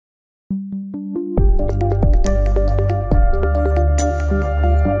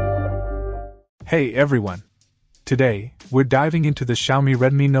Hey everyone! Today, we're diving into the Xiaomi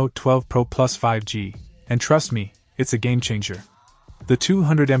Redmi Note 12 Pro Plus 5G, and trust me, it's a game changer. The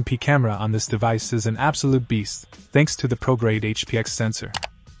 200MP camera on this device is an absolute beast, thanks to the pro-grade HPX sensor.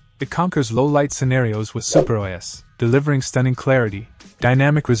 It conquers low-light scenarios with Super OIS, delivering stunning clarity,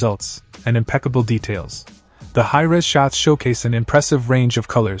 dynamic results, and impeccable details. The high-res shots showcase an impressive range of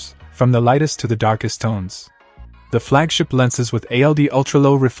colors, from the lightest to the darkest tones. The flagship lenses with ALD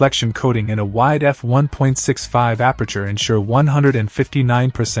ultra-low reflection coating and a wide f1.65 aperture ensure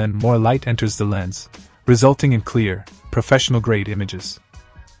 159% more light enters the lens, resulting in clear, professional-grade images.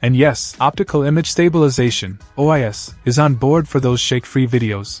 And yes, optical image stabilization, OIS, is on board for those shake-free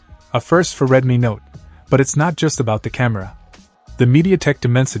videos, a first for Redmi Note, but it's not just about the camera. The MediaTek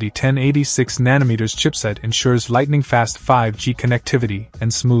Dimensity 1086nm chipset ensures lightning-fast 5G connectivity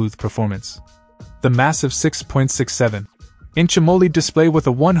and smooth performance. The massive 6.67-inch AMOLED display with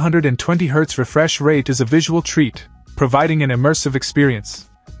a 120Hz refresh rate is a visual treat, providing an immersive experience.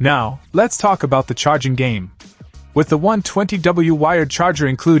 Now, let's talk about the charging game. With the 120W wired charger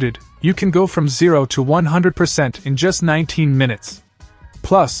included, you can go from 0 to 100% in just 19 minutes.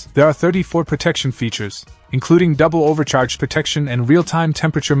 Plus, there are 34 protection features, including double overcharge protection and real-time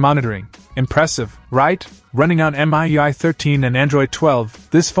temperature monitoring. Impressive, right? Running on MIUI 13 and Android 12,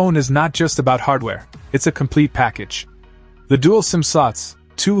 this phone is not just about hardware, it's a complete package. The dual SIM slots,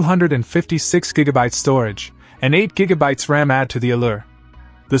 256GB storage, and 8GB RAM add to the allure.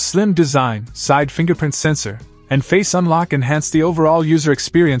 The slim design, side fingerprint sensor, and face unlock enhance the overall user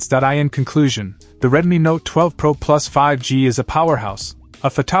experience. In conclusion, the Redmi Note 12 Pro Plus 5G is a powerhouse, a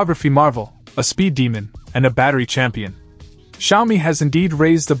photography marvel, a speed demon, and a battery champion. Xiaomi has indeed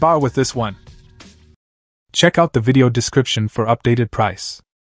raised the bar with this one. Check out the video description for updated price.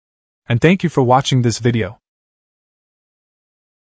 And thank you for watching this video.